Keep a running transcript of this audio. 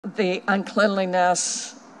The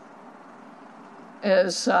uncleanliness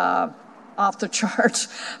is off the charts,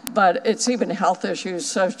 but it's even health issues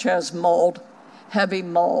such as mold, heavy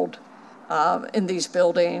mold in these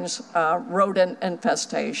buildings, rodent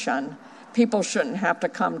infestation. People shouldn't have to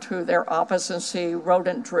come to their office and see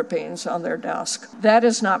rodent drippings on their desk. That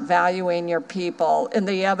is not valuing your people. In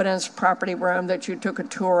the evidence property room that you took a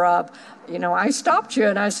tour of, you know, I stopped you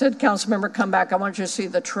and I said, Councilmember, come back. I want you to see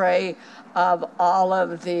the tray of all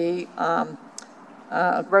of the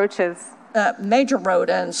roaches. Major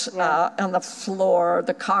rodents on the floor,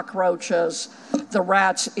 the cockroaches, the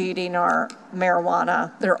rats eating our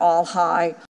marijuana. They're all high.